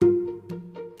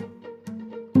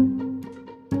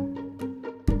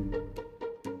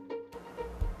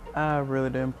I really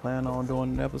didn't plan on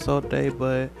doing an episode today,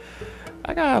 but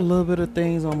I got a little bit of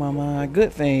things on my mind,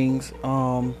 good things,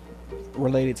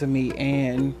 related to me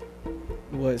and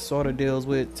what sort of deals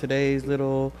with today's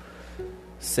little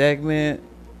segment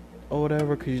or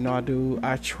whatever. Cause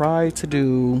I try to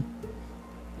do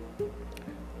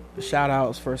shout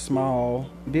outs for small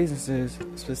businesses,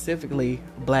 specifically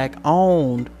black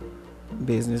owned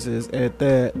businesses at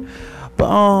that.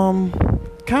 But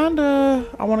kinda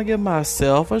I wanna give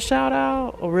myself a shout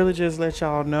out or really just let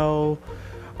y'all know.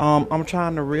 I'm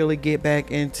trying to really get back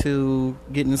into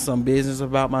getting some business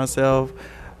about myself.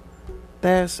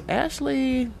 That's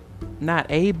actually not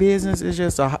a business, it's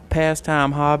just a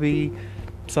pastime hobby.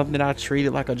 Something that I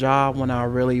treated like a job when I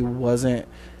really wasn't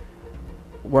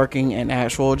working an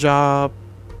actual job.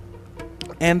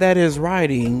 And that is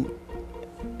writing.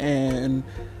 And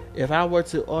if I were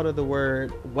to utter the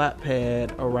word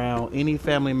Wattpad around any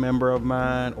family member of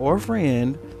mine or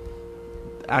friend,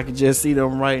 I could just see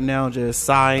them right now just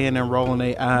sighing and rolling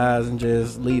their eyes and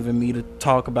just leaving me to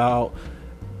talk about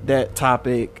that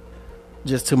topic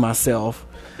just to myself.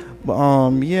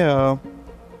 But yeah.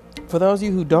 For those of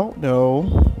you who don't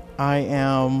know, I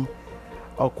am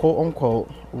a quote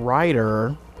unquote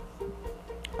writer.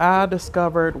 I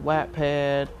discovered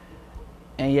Wattpad,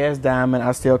 and yes, Diamond,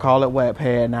 I still call it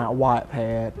Wattpad, not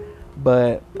Wattpad.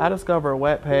 But I discovered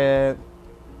Wattpad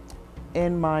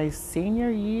in my senior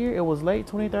year. It was late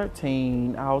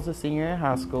 2013. I was a senior in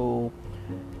high school,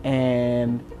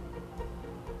 and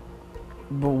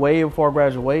way before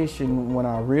graduation, when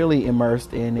I really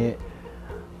immersed in it,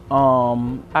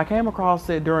 I came across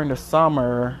it during the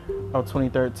summer of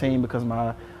 2013 because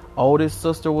my oldest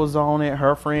sister was on it.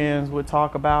 Her friends would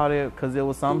talk about it because it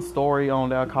was some story on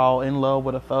there called "In Love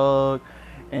with a Thug,"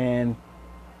 and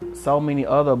so many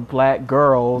other black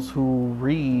girls who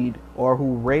read or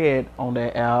who read on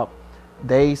that app,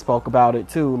 they spoke about it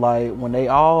too. Like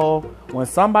when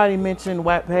somebody mentioned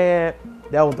Wattpad,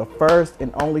 that was the first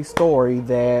and only story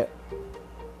that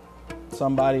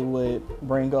somebody would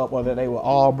bring up, or that they would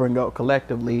all bring up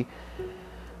collectively.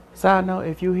 Side note,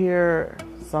 if you hear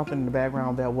something in the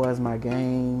background, that was my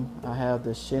game. I have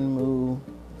the Shenmue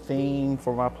theme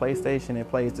for my PlayStation. It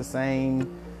plays the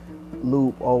same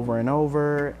loop over and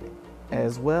over,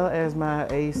 as well as my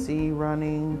AC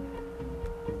running.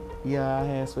 Yeah, I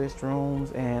had switched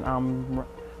rooms, and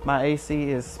my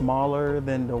AC is smaller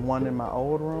than the one in my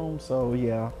old room, so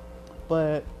yeah.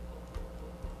 But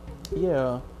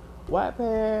yeah,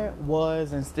 Wattpad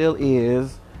was and still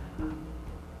is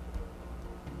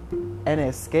an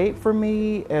escape for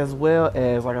me, as well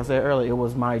as, like I said earlier, it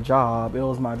was my job. It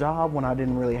was my job when I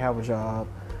didn't really have a job.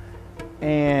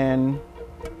 And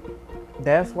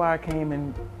that's why I came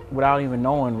in without even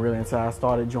knowing really until I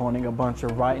started joining a bunch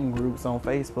of writing groups on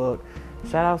Facebook.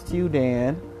 Shout outs to you,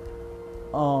 Dan.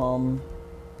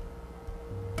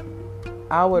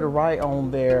 I would write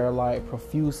on there like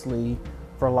profusely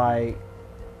for like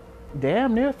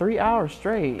damn near 3 hours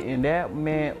straight, and that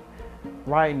meant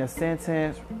writing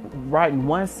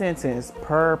one sentence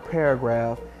per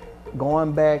paragraph,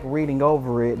 going back, reading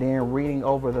over it, then reading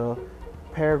over the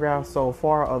paragraph so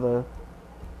far, of the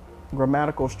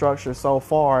grammatical structure so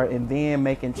far, and then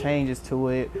making changes to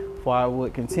it before I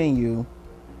would continue.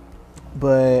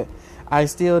 But I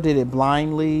still did it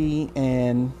blindly,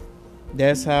 and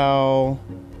that's how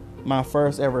my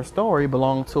first ever story,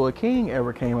 Belong to a King,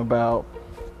 ever came about.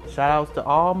 Shout outs to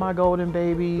all my golden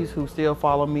babies who still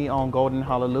follow me on Golden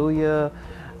Hallelujah.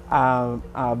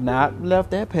 I've not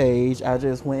left that page. I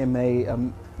just went and made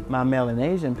my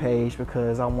Melanesian page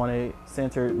because I wanted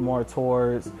centered more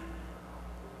towards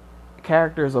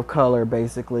characters of color,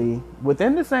 basically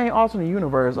within the same alternate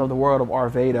universe of the world of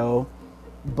Arvado,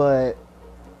 but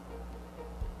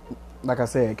like I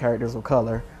said, characters of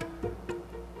color.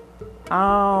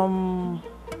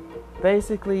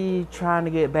 Basically trying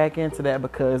to get back into that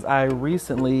because I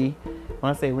recently,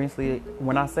 when I say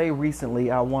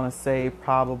recently, I want to say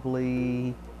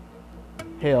probably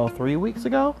 3 weeks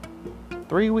ago.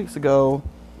 3 weeks ago,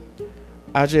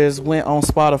 I just went on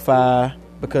Spotify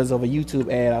because of a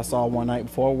YouTube ad I saw one night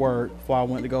before work, before I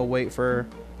went to go wait for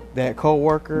that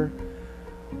coworker.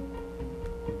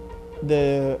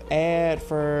 The ad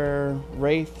for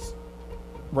Wraith's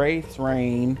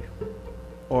Rain,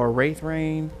 or Wraith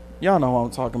Rain, y'all know what I'm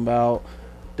talking about.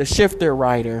 The Shifter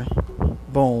writer,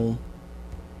 boom,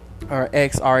 or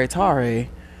ex Aritare.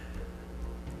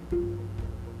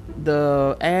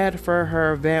 The ad for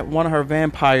one of her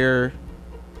vampire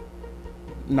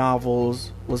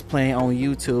novels was playing on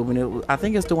YouTube, and I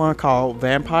think it's the one called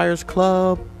Vampires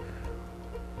Club,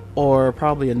 or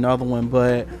probably another one,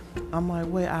 but I'm like,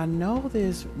 wait, I know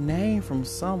this name from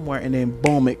somewhere, and then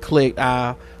boom, it clicked.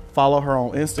 I follow her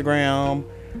on Instagram.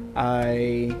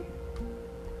 I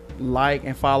like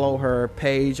and follow her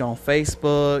page on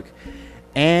Facebook,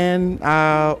 and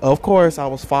of course, I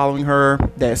was following her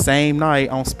that same night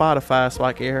on Spotify so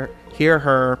I could hear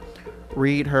her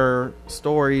read her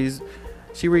stories.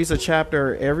 She reads a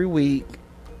chapter every week,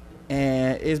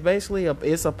 and it's basically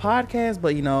it's a podcast,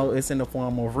 but it's in the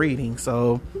form of reading.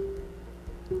 So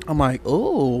I'm like,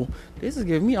 oh, this is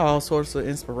giving me all sorts of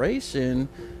inspiration.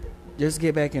 Just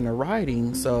get back into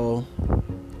writing. So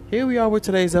here we are with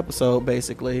today's episode,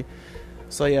 basically.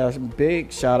 So yeah,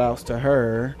 big shout outs to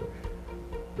her.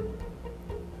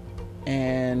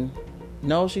 And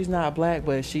no, she's not black,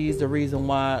 but she's the reason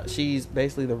why. She's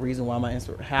basically the reason why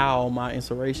how my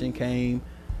inspiration came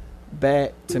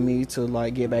back to me to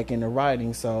like get back into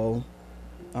writing. So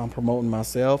I'm promoting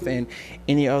myself and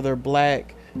any other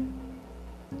black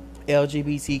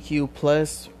LGBTQ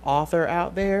plus author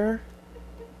out there.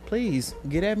 Please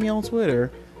get at me on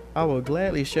Twitter. I will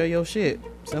gladly share your shit.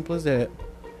 Simple as that.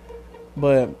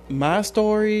 But my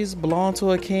stories belong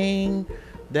to a king.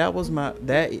 That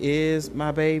is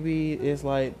my baby. It's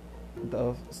like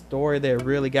the story that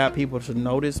really got people to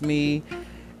notice me,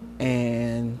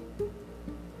 and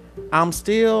I'm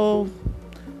still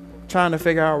trying to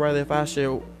figure out whether if I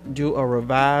should do a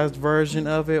revised version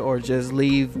of it or just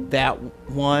leave that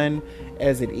one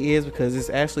as it is, because it's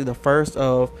actually the first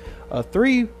of a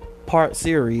 3-part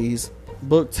series.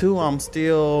 Book 2 I'm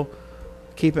still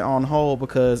keeping on hold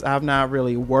because I've not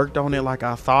really worked on it like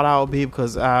I thought I would be,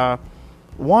 because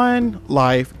one,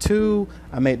 life. 2,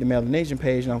 I made the Melanesian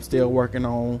page and I'm still working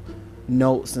on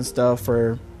notes and stuff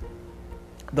for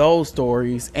those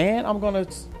stories. And I'm going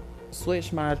to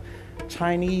switch my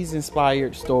Chinese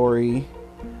inspired story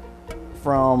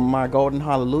from my Golden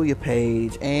Hallelujah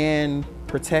page and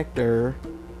Protector.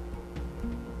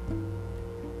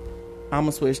 I'm going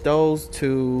to switch those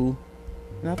two,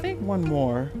 and I think one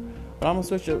more. But I'm going to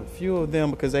switch a few of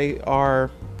them because they are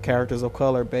characters of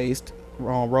color based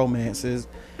on romances.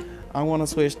 I want to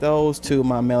switch those to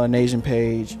my Melanesian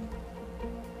page.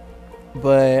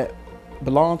 But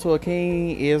Belong to a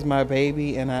King is my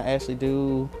baby, and I actually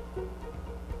do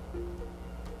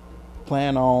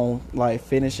plan on like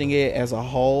finishing it as a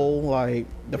whole. Like,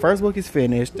 the first book is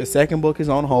finished, the second book is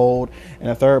on hold, and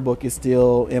the third book is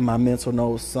still in my mental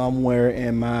notes somewhere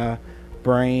in my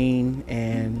brain.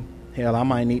 And hell, I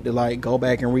might need to like go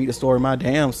back and read the story my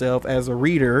damn self as a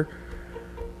reader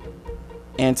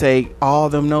and take all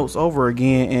them notes over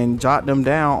again and jot them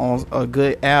down on a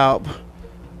good app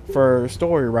for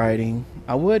story writing.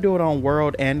 I would do it on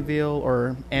World Anvil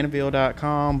or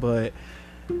anvil.com, but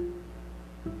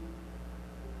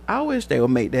I wish they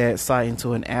would make that site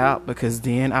into an app, because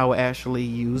then I would actually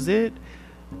use it.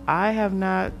 I have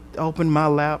not opened my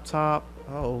laptop.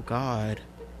 Oh God.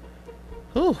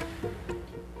 Whew.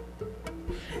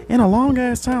 In a long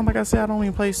ass time. Like I said, I don't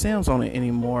even play Sims on it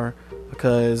anymore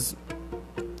because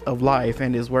of life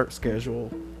and his work schedule.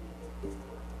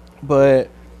 But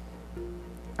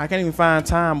I can't even find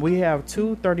time. We have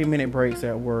 2 30-minute breaks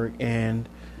at work, and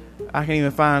I can't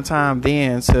even find time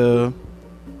then to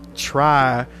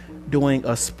try doing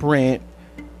a sprint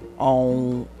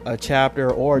on a chapter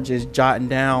or just jotting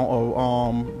down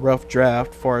a rough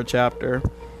draft for a chapter.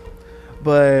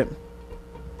 But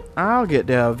I'll get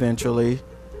there eventually.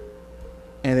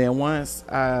 And then once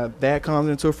that comes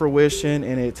into fruition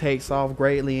and it takes off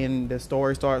greatly and the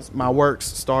story starts, my works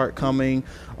start coming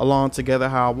along together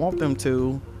how I want them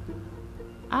to,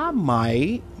 I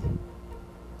might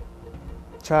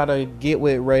try to get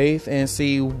with Wraith and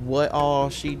see what all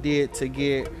she did to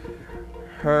get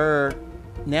her.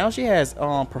 Now she has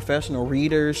professional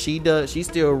readers. She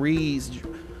still reads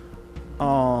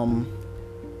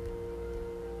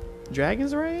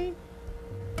Dragon's Reign?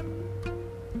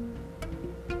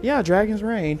 Yeah, Dragon's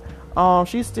Reign.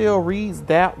 She still reads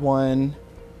that one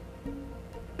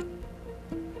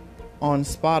on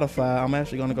Spotify. I'm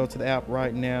actually gonna go to the app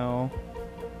right now.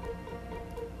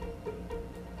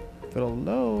 If it'll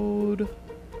load.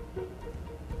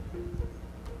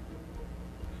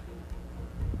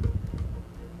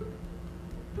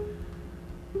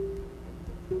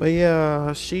 But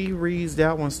yeah, she reads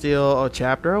that one still a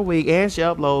chapter a week, and she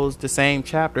uploads the same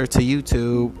chapter to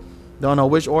YouTube. Don't know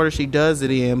which order she does it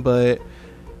in, but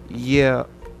yeah.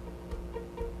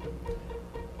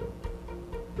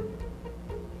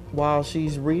 While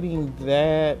she's reading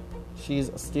that,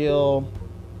 she's still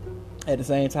at the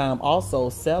same time also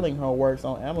selling her works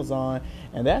on Amazon,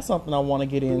 and that's something I want to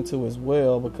get into as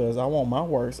well, because I want my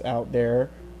works out there,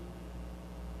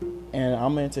 and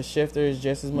I'm into shifters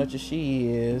just as much as she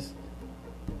is.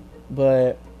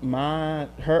 But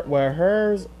her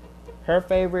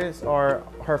favorites are,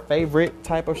 her favorite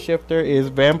type of shifter is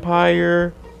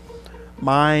vampire.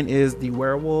 Mine is the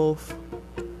werewolf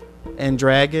and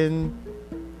dragon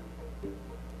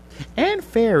and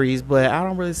fairies, but I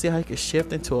don't really see how you could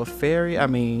shift into a fairy. I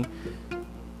mean,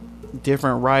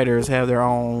 different writers have their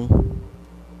own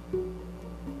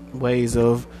ways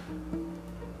of,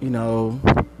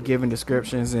 giving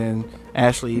descriptions and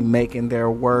actually making their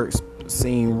works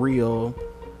seem real,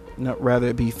 rather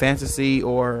it be fantasy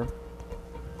or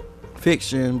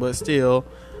fiction. But still,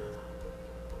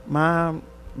 mine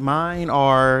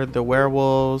are the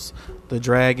werewolves, the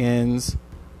dragons,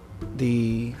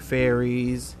 the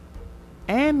fairies,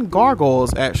 and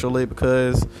gargoyles, actually,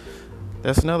 because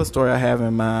that's another story I have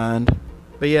in mind.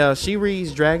 But yeah, she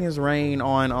reads Dragon's Reign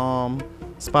on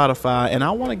Spotify, and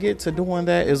I want to get to doing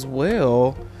that as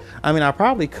well. I mean, I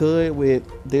probably could with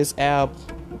this app,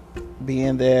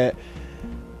 being that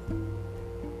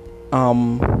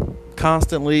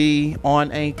constantly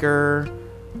on Anchor,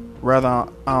 whether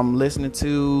I'm listening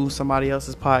to somebody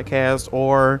else's podcast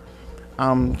or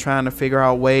I'm trying to figure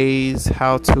out ways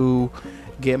how to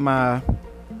get mine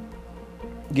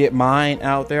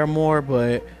out there more.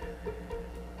 But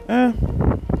I'm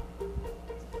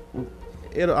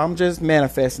just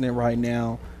manifesting it right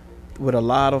now with a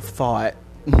lot of thought.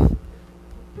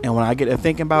 And when I get to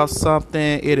thinking about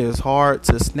something, it is hard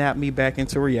to snap me back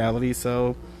into reality.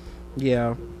 So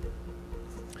yeah.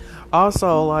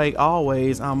 Also, like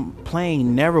always, I'm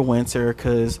playing Neverwinter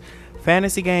because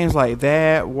fantasy games like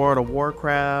that, World of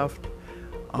Warcraft,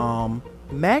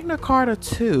 Magna Carta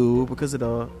 2, because of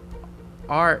the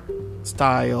art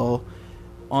style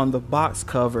on the box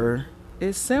cover,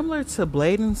 is similar to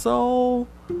Blade and Soul,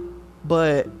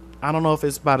 but I don't know if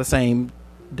it's by the same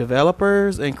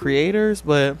developers and creators.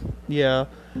 But yeah,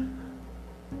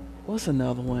 what's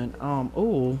another one?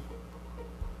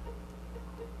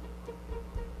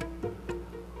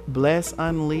 Bless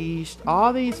Unleashed.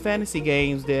 All these fantasy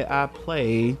games that I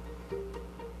play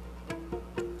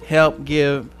help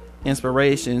give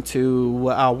inspiration to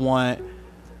what I want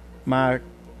my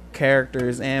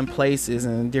characters and places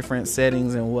and different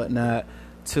settings and whatnot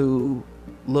to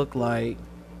look like.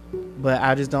 But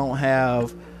I just don't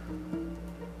have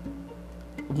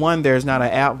one. There's not an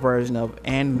app version of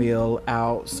Anvil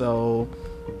out, so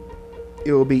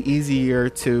it will be easier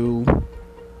to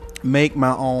make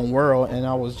my own world. And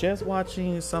I was just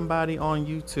watching somebody on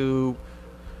YouTube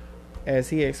as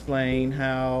he explained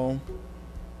how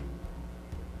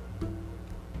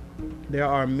there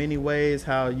are many ways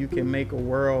how you can make a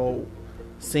world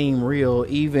seem real,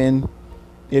 even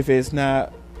if it's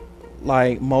not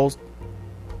like most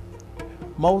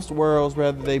worlds,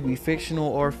 whether they be fictional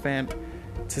or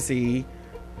fantasy.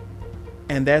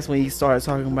 And that's when he started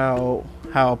talking about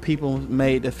how people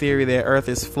made the theory that Earth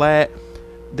is flat.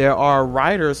 There are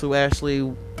writers who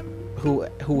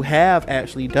have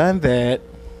actually done that,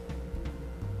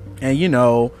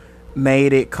 and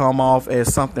made it come off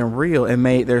as something real and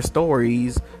made their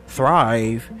stories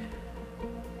thrive.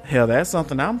 Hell, that's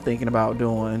something I'm thinking about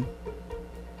doing.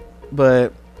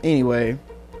 But anyway,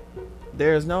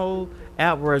 there's no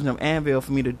app version of Anvil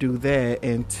for me to do that.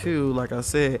 And two, like I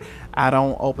said, I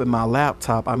don't open my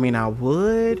laptop. I mean, I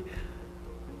would,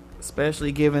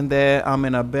 especially given that I'm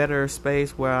in a better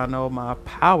space where I know my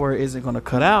power isn't going to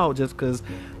cut out just because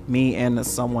me and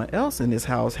someone else in this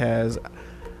house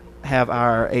have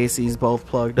our ACs both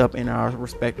plugged up in our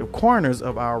respective corners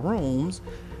of our rooms,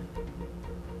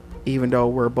 even though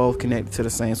we're both connected to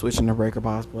the same switch in the breaker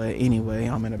box. But anyway,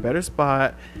 I'm in a better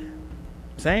spot,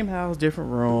 same house, different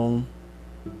room,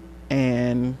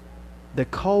 and the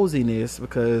coziness,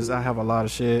 because I have a lot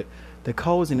of shit, the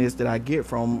coziness that I get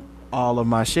from all of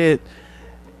my shit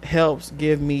helps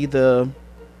give me the,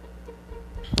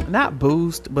 not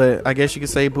boost, but I guess you could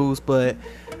say boost, but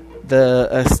the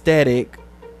aesthetic,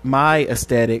 my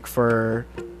aesthetic for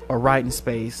a writing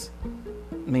space.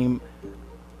 I mean,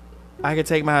 I could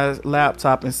take my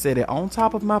laptop and sit it on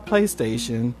top of my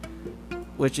PlayStation,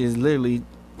 which is literally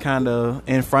kind of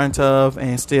in front of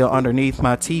and still underneath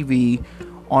my TV,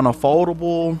 on a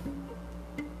foldable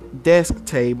desk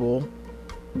table.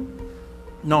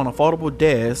 No, on a foldable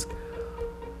desk,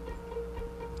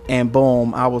 and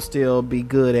boom, I will still be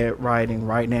good at writing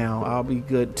right now. I'll be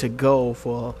good to go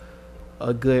for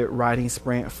a good writing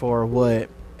sprint for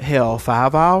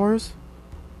 5 hours.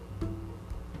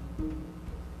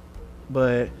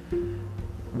 But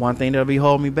one thing that'll be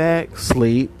holding me back,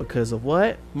 sleep, because of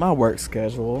what? My work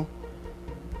schedule.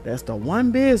 That's the one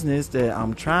business that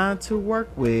I'm trying to work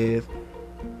with.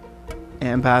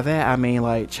 And by that I mean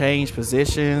like change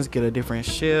positions, get a different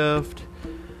shift,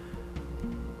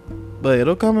 but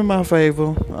it'll come in my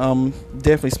favor. I'm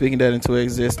definitely speaking that into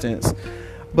existence.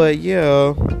 But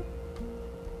yeah,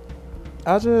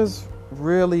 I just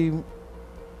really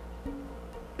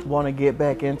want to get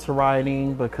back into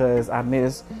writing because I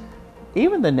miss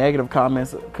even the negative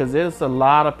comments, because there's a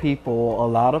lot of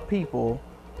people,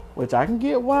 which I can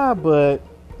get why, but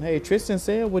hey, Tristan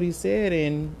said what he said,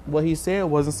 and what he said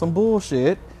wasn't some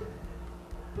bullshit.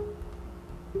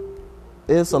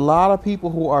 It's a lot of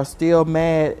people who are still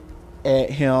mad at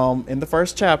him in the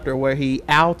first chapter where he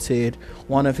outed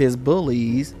one of his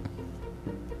bullies.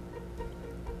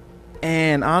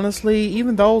 And honestly,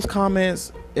 even those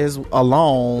comments is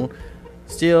alone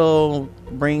still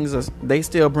bring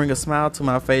a smile to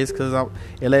my face, because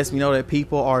it lets me know that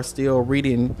people are still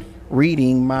reading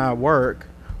my work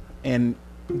and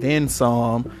then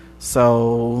some.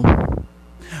 So,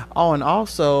 oh, and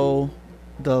also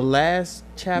the last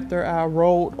chapter I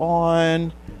wrote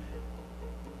on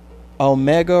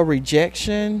Omega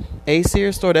Rejection,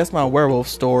 Aesir story, that's my werewolf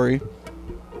story.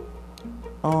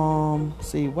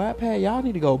 See, Wattpad, y'all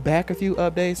need to go back a few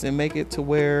updates and make it to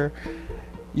where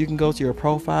you can go to your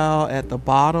profile at the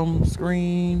bottom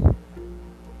screen,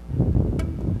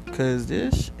 cause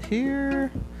this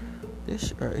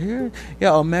right here,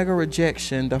 yeah, Omega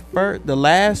Rejection, the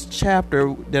last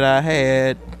chapter that I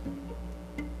had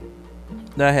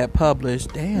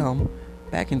published,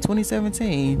 back in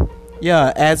 2017.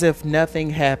 Yeah, as if nothing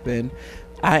happened.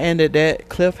 I ended that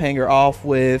cliffhanger off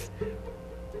with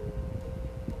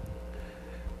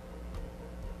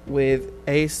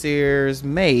Aesir's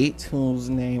mate, whose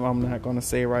name I'm not going to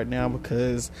say right now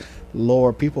because,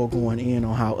 Lord, people are going in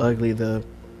on how ugly the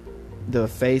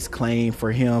face claim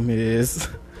for him is.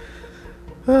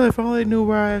 If only knew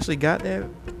where I actually got that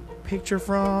picture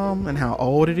from and how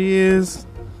old it is.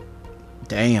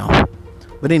 Damn.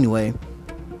 But anyway,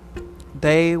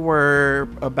 they were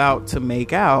about to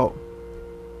make out,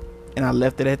 and I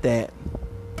left it at that.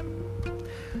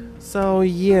 So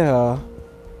yeah,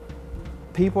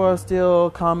 people are still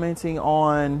commenting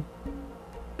on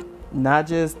not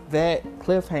just that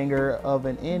cliffhanger of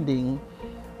an ending,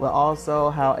 but also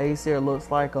how Aesir looks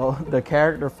like the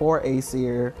character for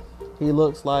Aesir. He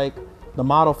looks like, the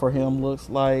model for him looks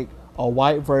like a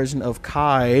white version of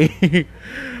Kai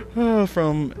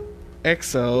from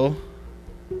EXO,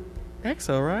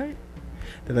 right?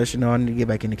 That lets you know I need to get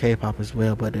back into K-pop as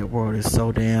well, but that world is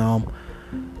so damn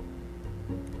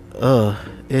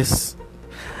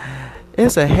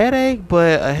it's a headache,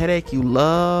 but a headache you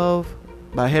love.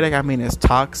 By headache I mean it's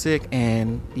toxic,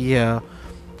 and yeah,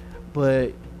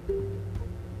 but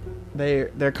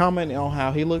they're commenting on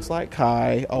how he looks like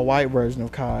Kai, a white version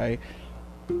of Kai,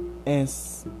 and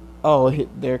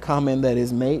they're commenting that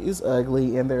his mate is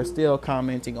ugly, and they're still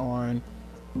commenting on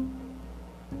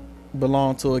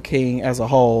belong to a king as a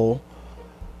whole.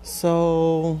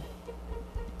 So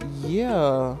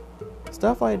yeah,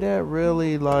 stuff like that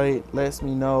really lets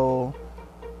me know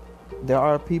there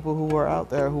are people who are out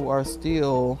there who are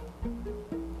still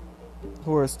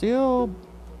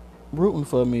rooting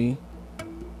for me.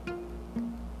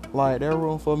 They're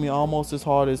rooting for me almost as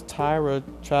hard as Tyra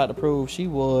tried to prove she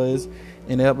was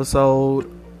in the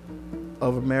episode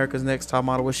of America's Next Top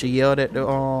Model, where she yelled at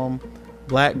the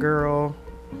black girl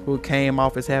who came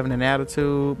off as having an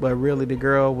attitude, but really the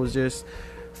girl was just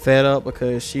fed up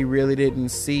because she really didn't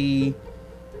see,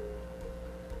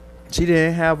 she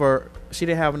didn't have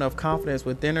enough confidence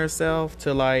within herself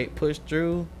to push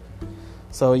through.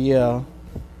 So yeah,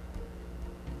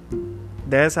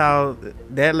 that's how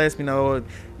that lets me know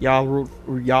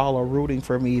y'all are rooting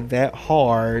for me that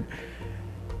hard,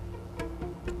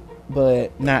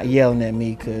 but not yelling at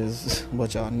me, because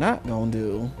what y'all not gonna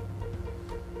do.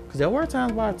 Because there were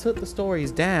times where I took the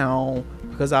stories down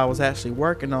because I was actually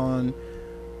working on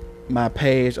my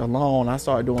page alone. I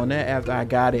started doing that after I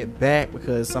got it back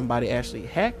because somebody actually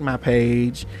hacked my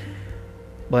page.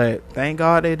 But thank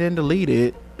God they didn't delete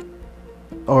it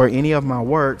or any of my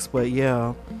works. But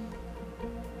yeah,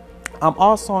 I'm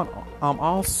also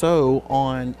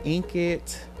on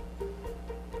Inkit,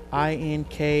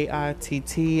 INKITT.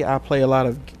 I play a lot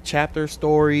of chapter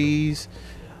stories.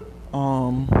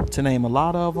 To name a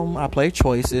lot of them, I play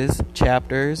choices,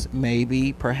 chapters,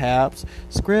 maybe, perhaps,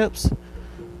 scripts,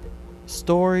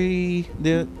 story.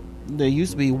 There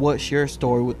used to be what's your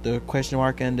story with the question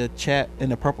mark and the chat in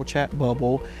the purple chat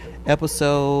bubble,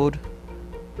 episode,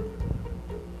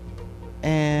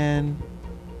 and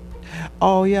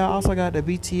oh yeah, I also got the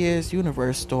BTS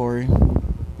universe story.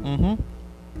 Feel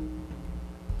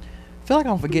like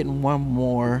I'm forgetting one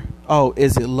more. Oh,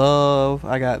 Is It Love?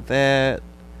 I got that.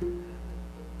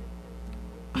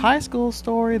 high school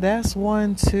story, that's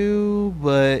one too,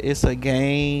 but it's a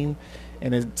game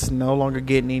and it's no longer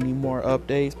getting any more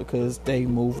updates because they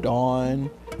moved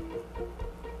on.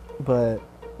 But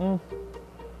I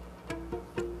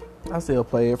still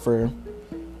play it for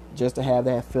just to have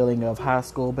that feeling of high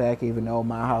school back, even though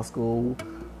my high school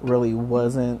really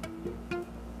wasn't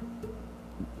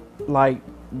like,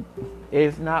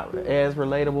 it's not as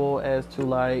relatable as to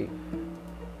like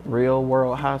real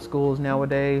world high schools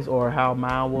nowadays or how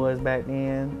mine was back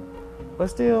then, but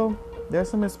still there's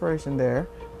some inspiration there.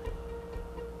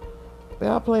 But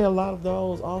I play a lot of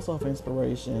those also for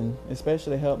inspiration,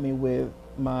 especially to help me with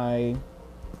my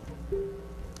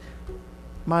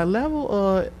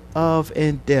level of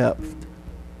in-depth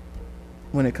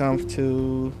when it comes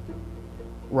to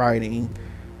writing.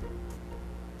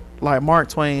 Like Mark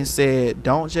Twain said,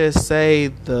 don't just say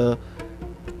the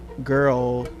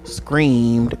girl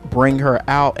screamed, bring her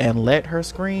out and let her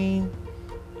scream.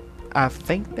 I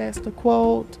think that's the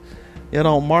quote.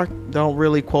 Don't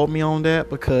really quote me on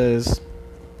that because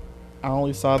I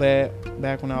only saw that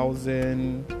back when I was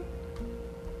in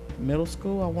middle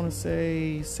school. I want to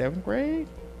say 7th grade.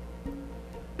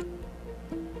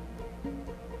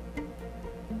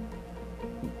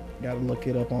 Gotta look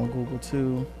it up on Google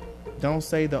too. Don't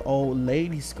say the old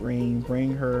lady scream,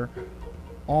 bring her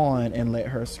on and let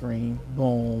her scream.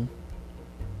 Boom.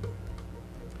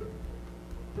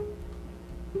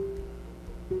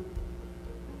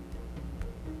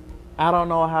 I don't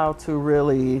know how to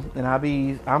really, and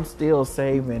I'm still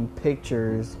saving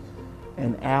pictures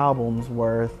and albums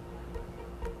worth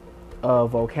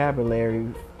of vocabulary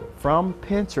from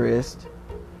Pinterest,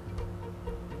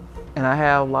 and I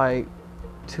have like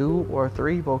 2 or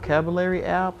 3 vocabulary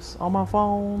apps on my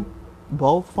phone,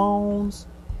 both phones.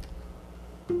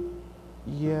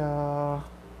 Yeah,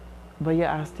 but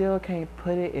yeah, I still can't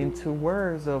put it into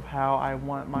words of how I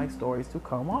want my stories to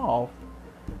come off.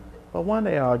 But one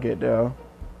day I'll get there.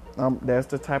 That's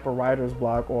the type of writer's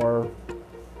block or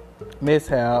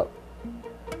mishap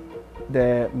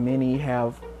that many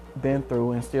have been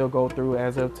through and still go through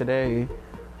as of today.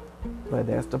 But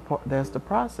that's the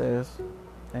process.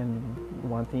 And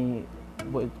one thing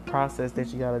with process that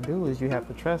you got to do is you have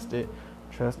to trust it.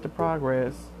 Trust the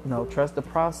progress. Trust the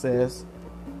process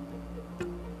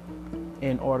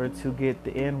in order to get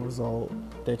the end result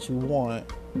that you want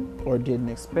or didn't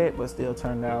expect but still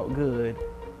turned out good.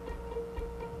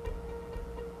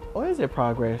 Or is it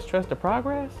progress? Trust the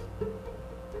progress?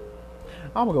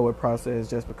 I'm gonna go with process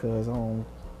just because I don't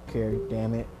care,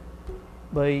 damn it.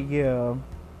 But yeah,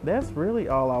 that's really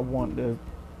all I want to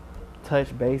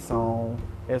touch base on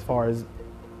as far as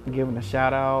giving a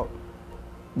shout out.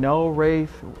 No,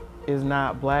 Rafe is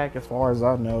not black as far as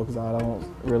I know, because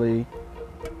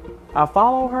I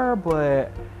follow her,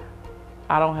 but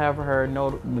I don't have her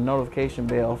notification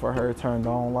bell for her turned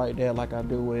on like that, like I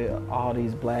do with all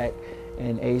these black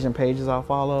and Asian pages I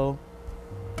follow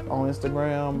on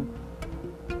Instagram.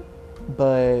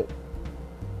 But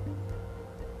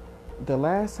the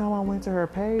last time I went to her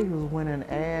page was when an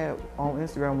ad on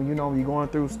Instagram, when you're going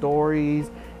through stories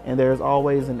and there's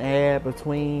always an ad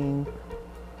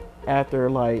after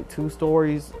like 2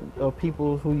 stories of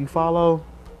people who you follow.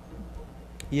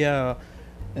 Yeah,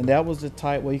 and that was the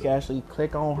type where you can actually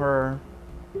click on her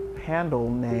handle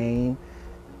name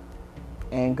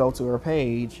and go to her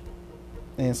page.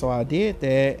 And so I did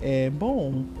that, and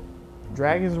boom,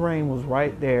 Dragon's Reign was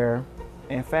right there.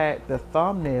 In fact, the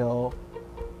thumbnail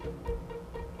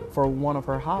for one of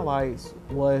her highlights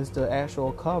was the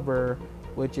actual cover,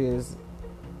 which is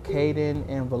Caden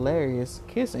and Valerius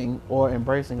kissing or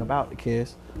embracing, about to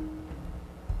kiss.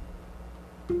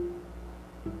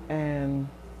 And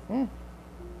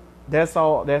that's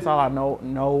all I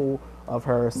know of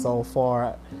her so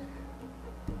far.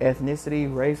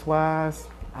 Ethnicity, race wise,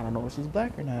 I don't know if she's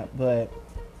black or not, but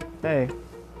hey,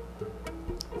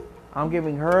 I'm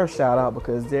giving her a shout out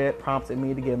because that prompted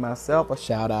me to give myself a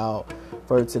shout out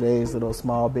for today's little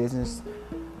small business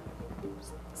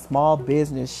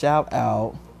shout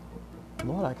out.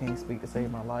 Lord, I can't speak to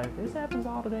save my life. This happens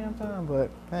all the damn time, but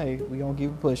hey, we gonna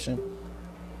keep pushing.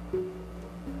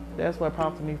 That's what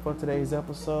prompted me for today's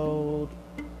episode,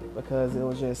 because it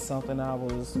was just something I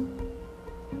was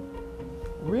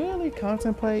really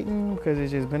contemplating, because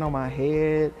it's just been on my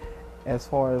head as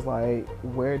far as like,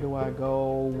 where do I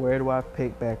go? Where do I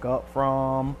pick back up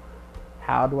from?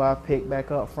 How do I pick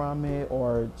back up from it?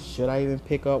 Or should I even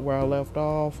pick up where I left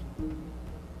off?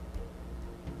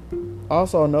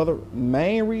 Also, another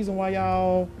main reason why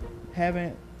y'all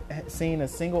haven't seen a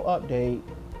single update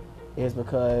is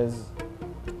because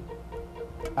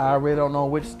I really don't know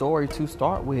which story to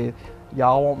start with.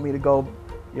 Y'all want me to go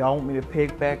Y'all want me to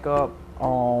pick back up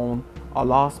on A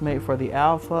Lost Mate for the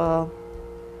Alpha,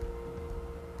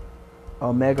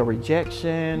 Omega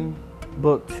Rejection,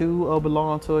 Book 2 of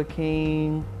Belong to a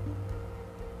King,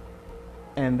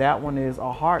 and that one is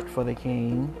A Heart for the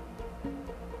King.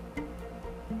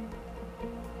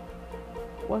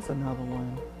 What's another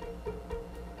one?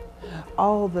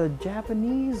 Oh, the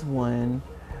Japanese one.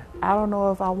 I don't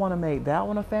know if I want to make that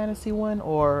one a fantasy one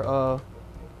or a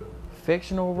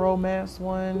fictional romance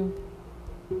one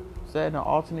set in an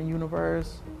alternate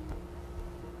universe.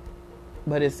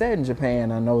 But it's set in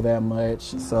Japan, I know that much.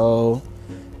 So,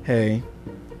 hey.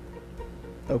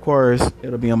 Of course,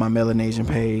 it'll be on my Melanesian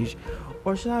page.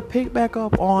 Or should I pick back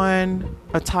up on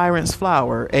A Tyrant's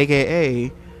Flower,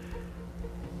 aka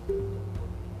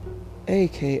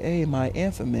my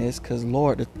infamous, because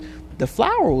Lord, the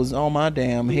flower was on my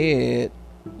damn head.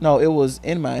 No, it was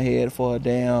in my head for a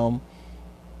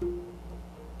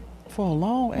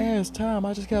long ass time.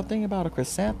 I just kept thinking about a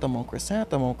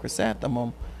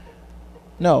chrysanthemum.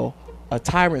 No, A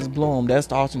Tyrant's Bloom. That's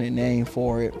the alternate name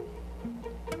for it.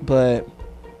 But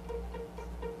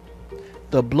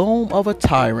The Bloom of a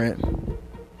Tyrant.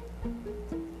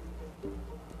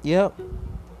 Yep.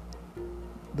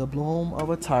 The Bloom of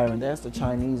a Tyrant. That's the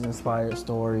Chinese inspired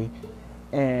story.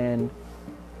 And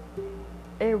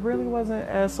it really wasn't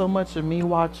as so much of me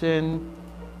watching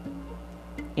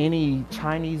any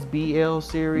Chinese BL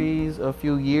series a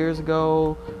few years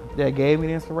ago that gave me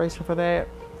the inspiration for that.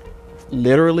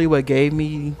 Literally what gave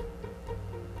me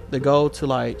the goal to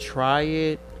like try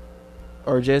it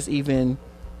or just even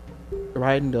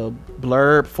writing the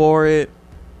blurb for it,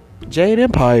 Jade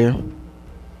Empire.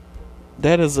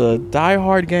 That is a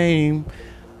die-hard game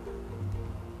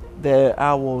that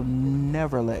I will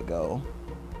never let go.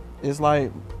 It's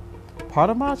like part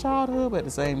of my childhood, but at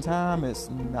the same time, it's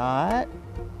not.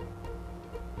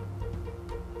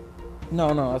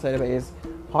 No, I say that it's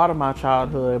part of my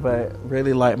childhood, but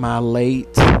really like my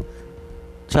late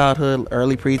childhood,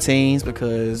 early preteens,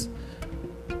 because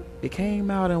it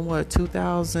came out in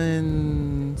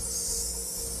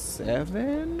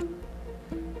 2007?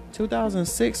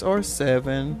 2006 or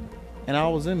 7, and I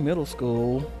was in middle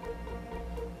school.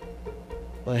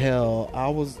 But hell,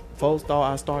 folks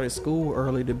thought I started school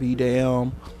early to be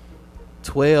damn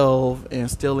 12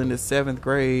 and still in the 7th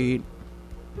grade.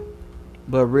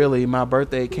 But really, my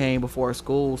birthday came before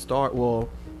school started. Well,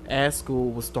 as school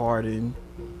was starting.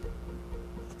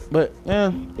 But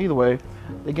either way,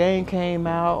 the game came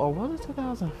out, or was it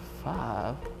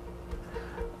 2005?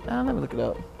 Let me look it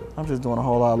up. I'm just doing a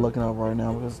whole lot of looking up right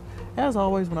now because, as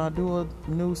always, when I do a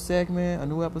new segment, a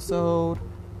new episode,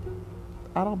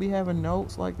 I don't be having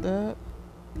notes like that.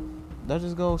 That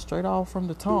just goes straight off from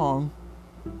the tongue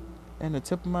and the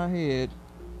tip of my head.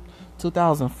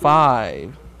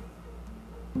 2005.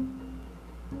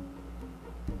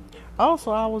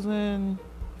 Also, I was in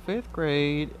 5th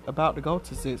grade, about to go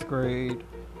to 6th grade.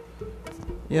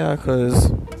 Yeah,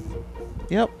 because,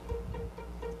 yep.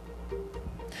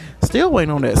 Still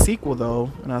waiting on that sequel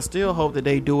though, and I still hope that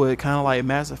they do it kind of like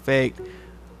Mass Effect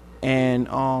and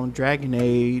Dragon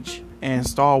Age and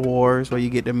Star Wars, where you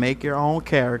get to make your own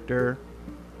character.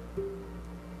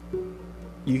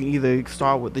 You can either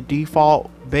start with the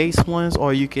default base ones,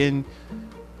 or you can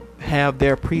have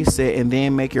their preset and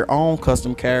then make your own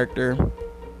custom character.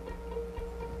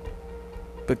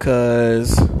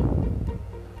 Because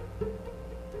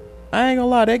I ain't gonna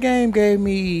lie, that game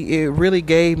really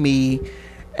gave me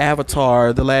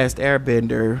Avatar: The Last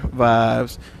Airbender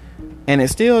vibes, and it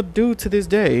still do to this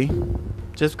day,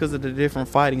 just because of the different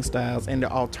fighting styles and the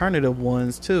alternative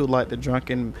ones too, like the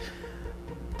drunken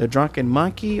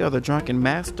monkey or the drunken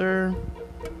master,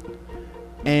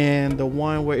 and the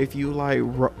one where if you like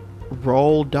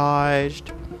roll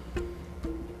dodged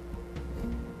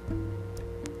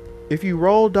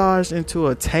into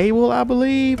a table, I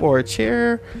believe, or a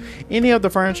chair, any of the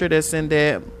furniture that's in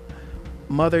that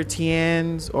Mother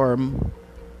Tian's or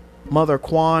Mother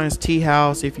Kwan's tea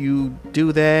house, if you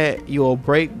do that, you'll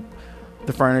break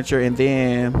the furniture, and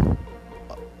then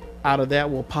out of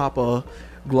that will pop a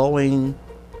glowing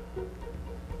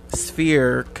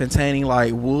sphere containing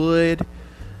like wood.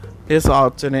 It's an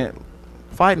alternate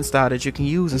fighting style that you can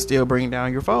use and still bring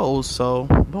down your foes. So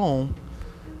boom.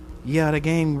 Yeah, the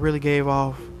game really gave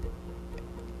off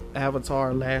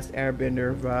Avatar: Last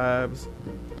Airbender vibes.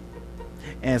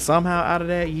 And somehow out of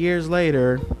that, years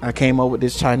later, I came up with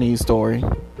this Chinese story.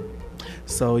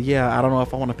 So yeah, I don't know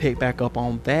if I want to pick back up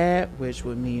on that, which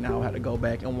would mean I'll have to go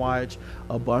back and watch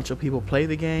a bunch of people play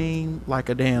the game like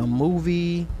a damn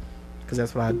movie, because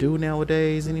that's what I do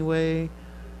nowadays anyway.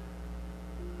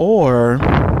 Or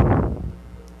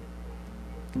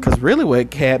Because really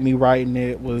what had me writing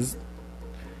it was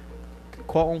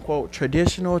quote unquote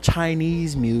traditional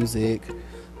Chinese music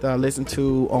that I listened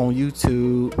to on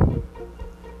YouTube.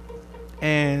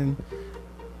 And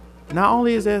not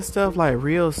only is that stuff like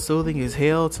real soothing as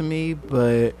hell to me,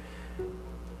 but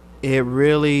it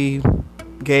really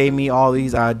gave me all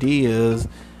these ideas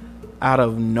out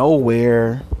of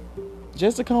nowhere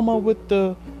just to come up with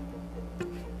the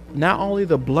not only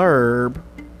the blurb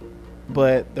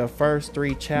but the first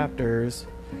 3 chapters,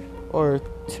 or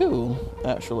 2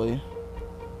 actually.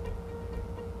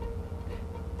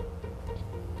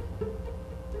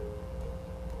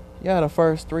 Yeah, the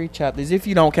first 3 chapters, if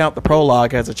you don't count the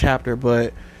prologue as a chapter.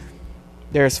 But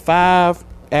there's 5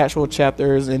 actual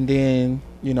chapters, and then,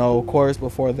 you know, of course,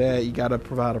 before that you gotta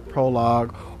provide a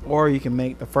prologue, or you can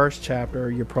make the first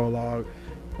chapter your prologue,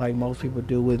 like most people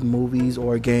do with movies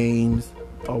or games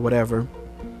or whatever.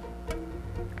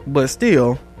 But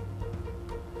still,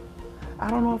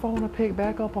 I don't know if I want to pick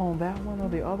back up on that one or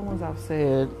the other ones I've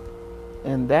said,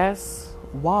 and that's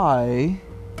why.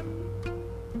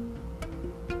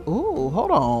 Ooh, hold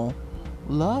on.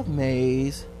 Love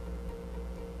Maze.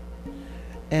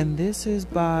 And this is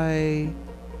by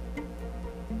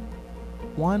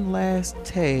One Last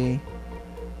Tay.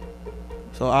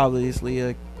 So obviously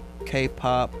a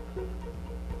K-pop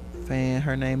fan.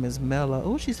 Her name is Mela.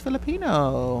 Oh, she's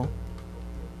Filipino.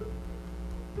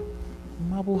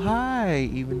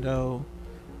 Mabuhay, even though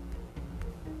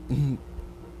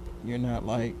you're not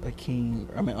like a king,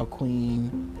 a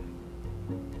queen.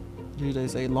 Usually they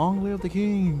say, long live the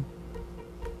king.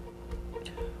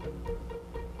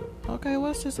 Okay,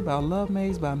 what's this about? Love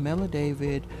Maze by Mela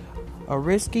David. A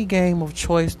risky game of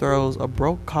choice throws a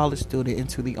broke college student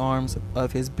into the arms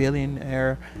of his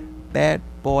billionaire bad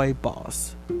boy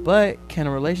boss. But can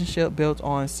a relationship built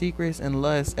on secrets and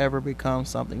lust ever become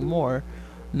something more?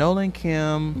 Nolan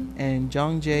Kim and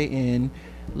Jung Jae-in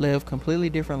live completely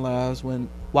different lives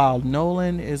while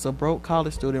Nolan is a broke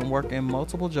college student working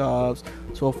multiple jobs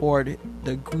to afford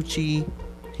the Gucci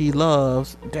he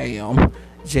loves. Damn.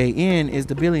 Jae-in is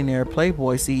the billionaire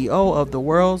playboy CEO of the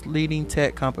world's leading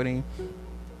tech company.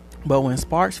 But when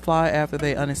sparks fly after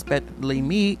they unexpectedly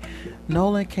meet,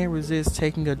 Nolan can't resist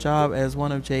taking a job as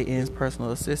one of Jae-in's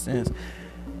personal assistants.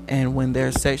 And when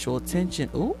there's sexual tension,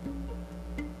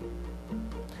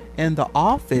 and the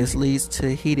office leads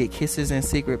to heated kisses and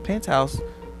secret penthouse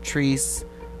trees,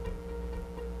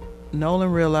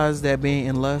 Nolan realizes that being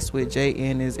in lust with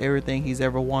Jae-in is everything he's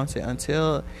ever wanted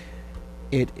until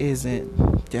it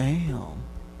isn't. Damn.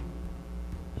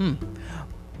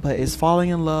 But is falling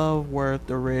in love worth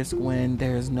the risk when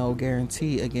there's no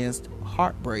guarantee against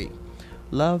heartbreak?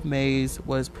 Love Maze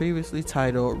was previously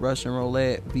titled Russian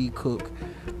Roulette v. Cook.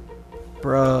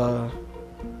 Bruh.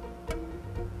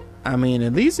 I mean,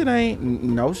 at least it ain't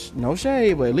no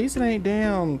shade, but at least it ain't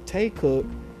damn Tay Cook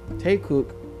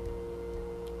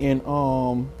in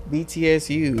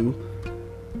BTSU.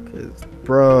 Cause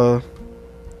bruh,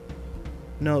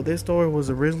 no, this story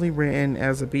was originally written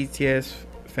as a BTS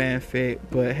fanfic,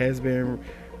 but has been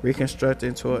reconstructed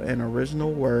into an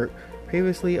original work.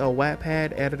 Previously a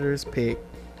Wattpad editor's pick.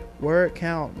 Word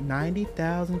count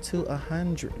 90,000 to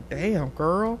 100. Damn,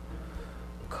 girl.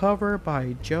 Cover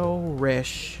by Joe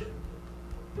Resch,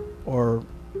 or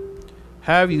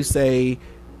however you say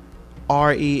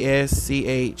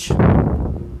Resch.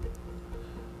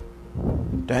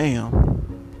 Damn.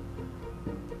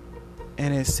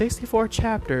 And it's 64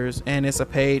 chapters, and it's a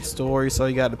paid story, so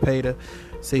you got to pay to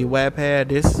see Wattpad.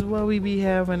 This is what we be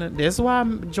having. This is why I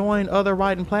joined other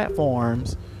writing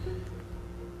platforms.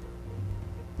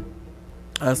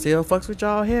 I still fucks with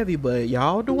y'all heavy, but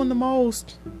y'all doing the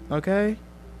most, okay?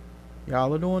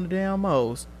 Y'all are doing the damn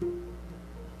most.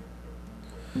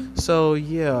 So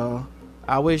yeah,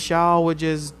 I wish y'all would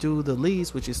just do the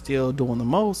least, which is still doing the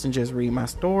most, and just read my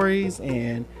stories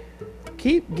and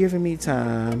keep giving me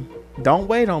time. Don't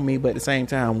wait on me, but at the same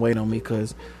time wait on me,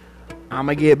 because I'm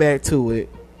gonna get back to it.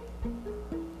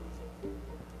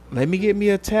 Let me get me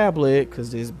a tablet,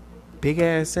 because this big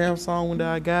ass Samsung one that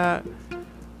I got,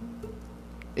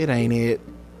 it ain't it.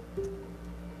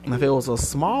 And if it was a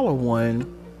smaller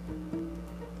one,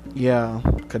 yeah,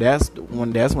 cause that's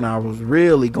when I was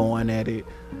really going at it.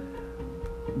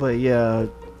 But yeah,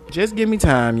 just give me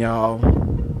time, y'all.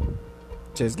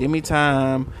 Just give me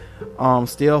time.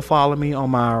 Still follow me on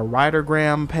my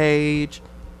Writergram page.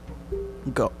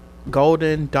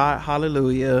 Golden dot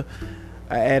hallelujah.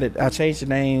 I changed the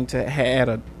name to add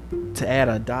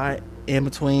a dot in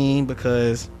between,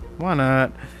 because why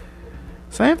not?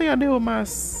 Same thing I did with my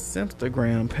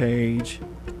Instagram page.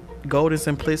 Golden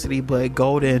Simplicity, but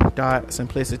golden dot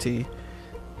simplicity.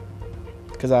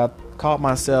 because I caught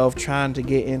myself trying to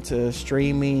get into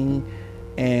streaming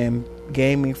and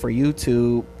gaming for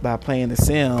YouTube by playing The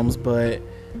Sims, but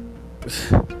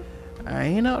I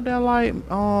ain't out there like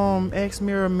X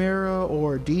Mirror Mirror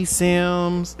or D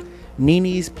Sims,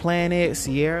 Nini's Planet,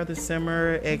 Sierra the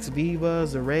Simmer, X Viva,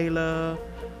 Zarela,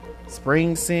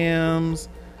 Spring Sims,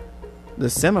 The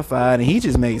Simified, and he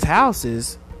just makes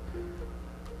houses.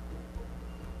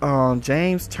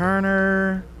 James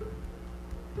Turner,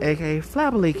 aka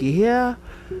Flabberleaky here,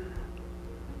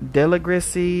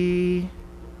 Delagracy,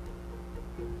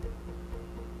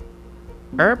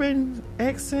 Urban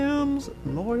X Sims,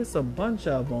 Lord, it's a bunch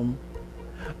of them.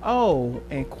 Oh,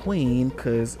 and Queen,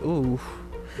 cause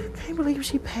can't believe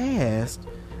she passed.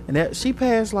 And that she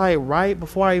passed like right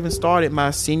before I even started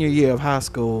my senior year of high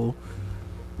school.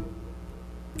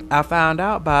 I found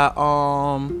out by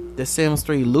The Sims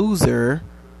 3 Loser,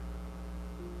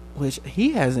 which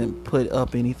he hasn't put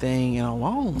up anything in a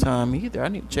long time either. I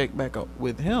need to check back up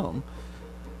with him.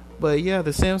 But yeah,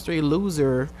 The Sims 3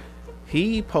 Loser,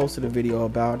 he posted a video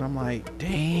about it. I'm like,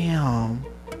 damn.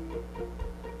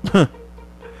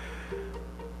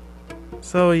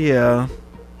 So yeah,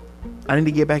 I need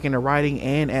to get back into writing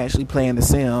and actually playing The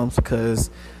Sims, because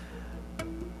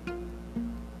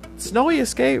Snowy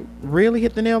Escape really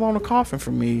hit the nail on the coffin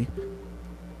for me.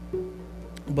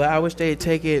 But I wish they'd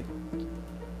take it.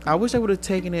 I wish they would have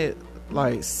taken it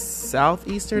like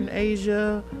Southeastern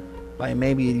Asia, like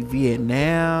maybe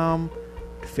Vietnam,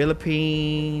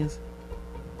 Philippines,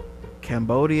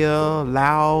 Cambodia,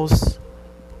 Laos,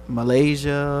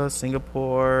 Malaysia,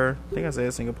 Singapore. I think I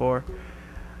said Singapore.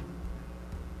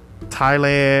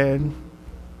 Thailand.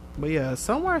 But yeah,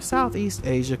 somewhere Southeast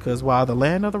Asia, because while the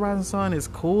Land of the Rising Sun is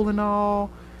cool and all,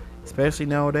 especially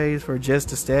nowadays for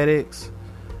just aesthetics,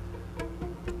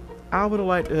 I would have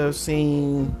liked to have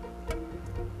seen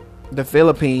the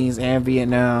Philippines and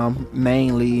Vietnam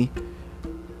mainly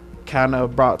kind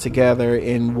of brought together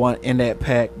in that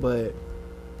pack. But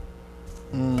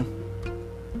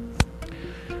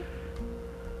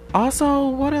also,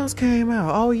 what else came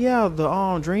out? Oh yeah,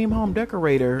 the Dream Home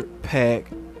Decorator pack.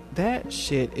 That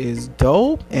shit is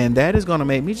dope, and that is gonna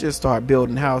make me just start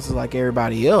building houses like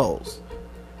everybody else.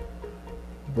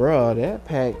 Bruh, that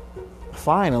pack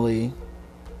finally.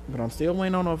 But I'm still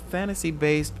waiting on a fantasy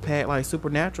based pack like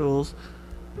Supernaturals,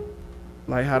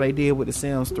 like how they did with The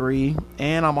Sims 3.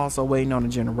 And I'm also waiting on the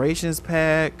Generations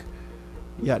pack.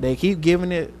 Yeah, they keep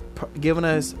giving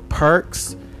us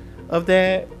perks of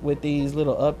that with these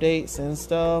little updates and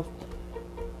stuff.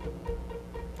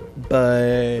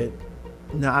 But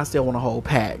no, I still want a whole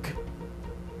pack.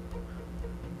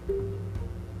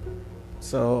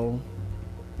 So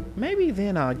maybe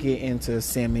then I'll get into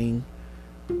simming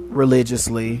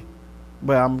religiously.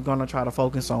 But I'm gonna try to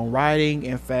focus on writing.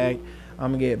 In fact,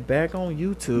 I'm gonna get back on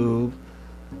YouTube,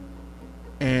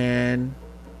 and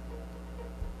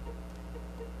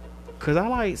because I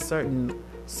like certain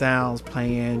sounds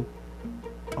playing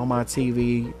on my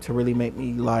TV to really make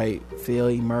me like feel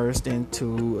immersed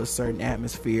into a certain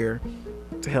atmosphere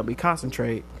to help me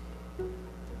concentrate.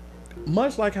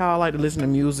 Much like how I like to listen to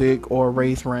music or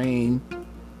Wraith Rain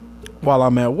while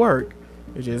I'm at work.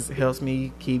 It just helps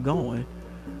me keep going.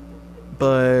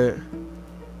 But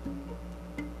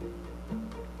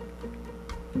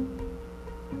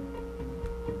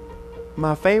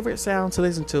my favorite sound to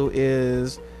listen to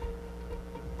is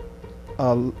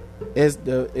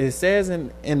it says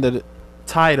in the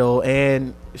title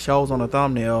and shows on the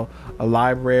thumbnail, a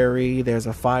library, there's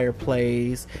a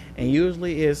fireplace, and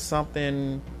usually it's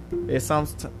something, it's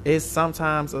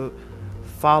sometimes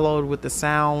followed with the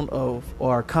sound of,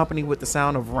 or accompanied with the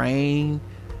sound of rain.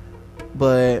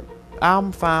 But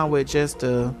I'm fine with just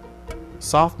the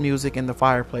soft music in the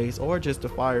fireplace, or just the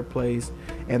fireplace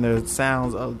and the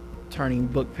sounds of turning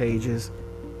book pages.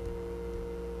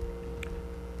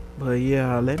 But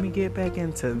yeah, let me get back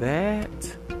into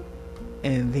that,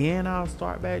 and then I'll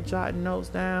start back jotting notes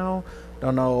down.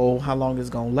 Don't know how long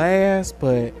it's gonna last,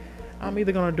 but I'm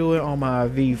either gonna do it on my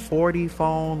V40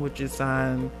 phone, which is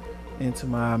signed into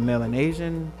my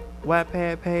Melanesian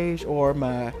Wattpad page, or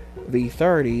my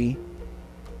V30,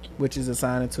 which is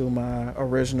assigned to my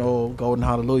original Golden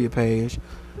Hallelujah page,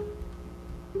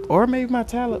 or maybe my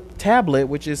tablet,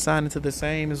 which is signed into the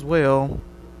same as well.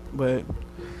 But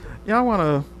y'all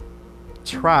want to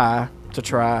try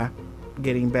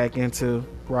getting back into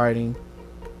writing,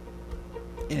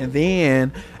 and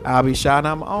then I'll be shouting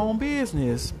out my own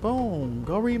business. Boom,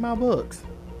 go read my books.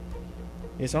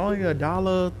 It's only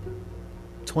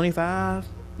 $1.25,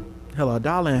 hell,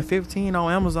 $1.15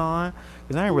 on Amazon,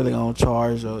 because I ain't really gonna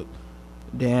charge a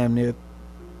damn near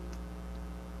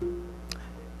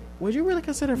would you really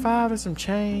consider 5 and some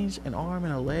change, an arm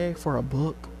and a leg for a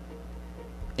book?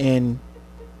 And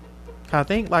I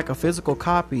think like a physical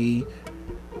copy,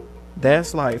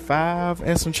 that's like 5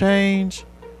 and some change,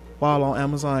 while on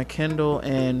Amazon Kindle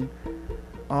and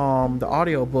the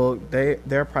audiobook,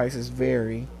 their prices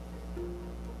vary.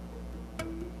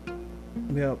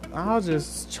 Yep, I'll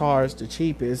just charge the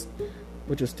cheapest,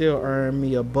 which will still earn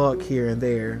me $1 here and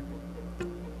there.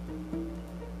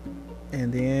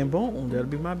 And then boom, that'll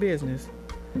be my business.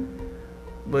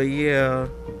 But yeah,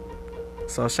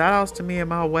 so shout outs to me and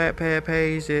my Wattpad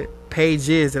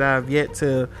pages that I've yet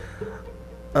to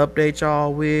update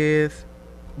y'all with.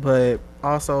 But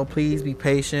also, please be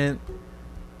patient.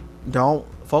 Don't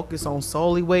focus on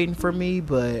solely waiting for me,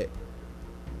 but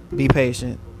be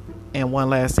patient. And one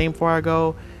last thing before I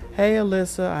go. Hey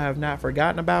Alyssa, I have not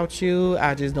forgotten about you.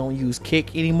 I just don't use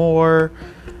Kick anymore.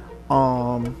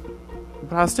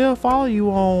 But I still follow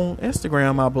you on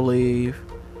Instagram, I believe.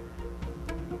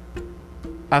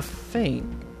 I think.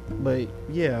 But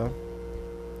yeah.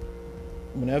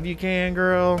 Whenever you can,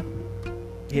 girl,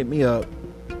 hit me up.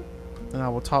 And I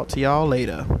will talk to y'all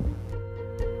later.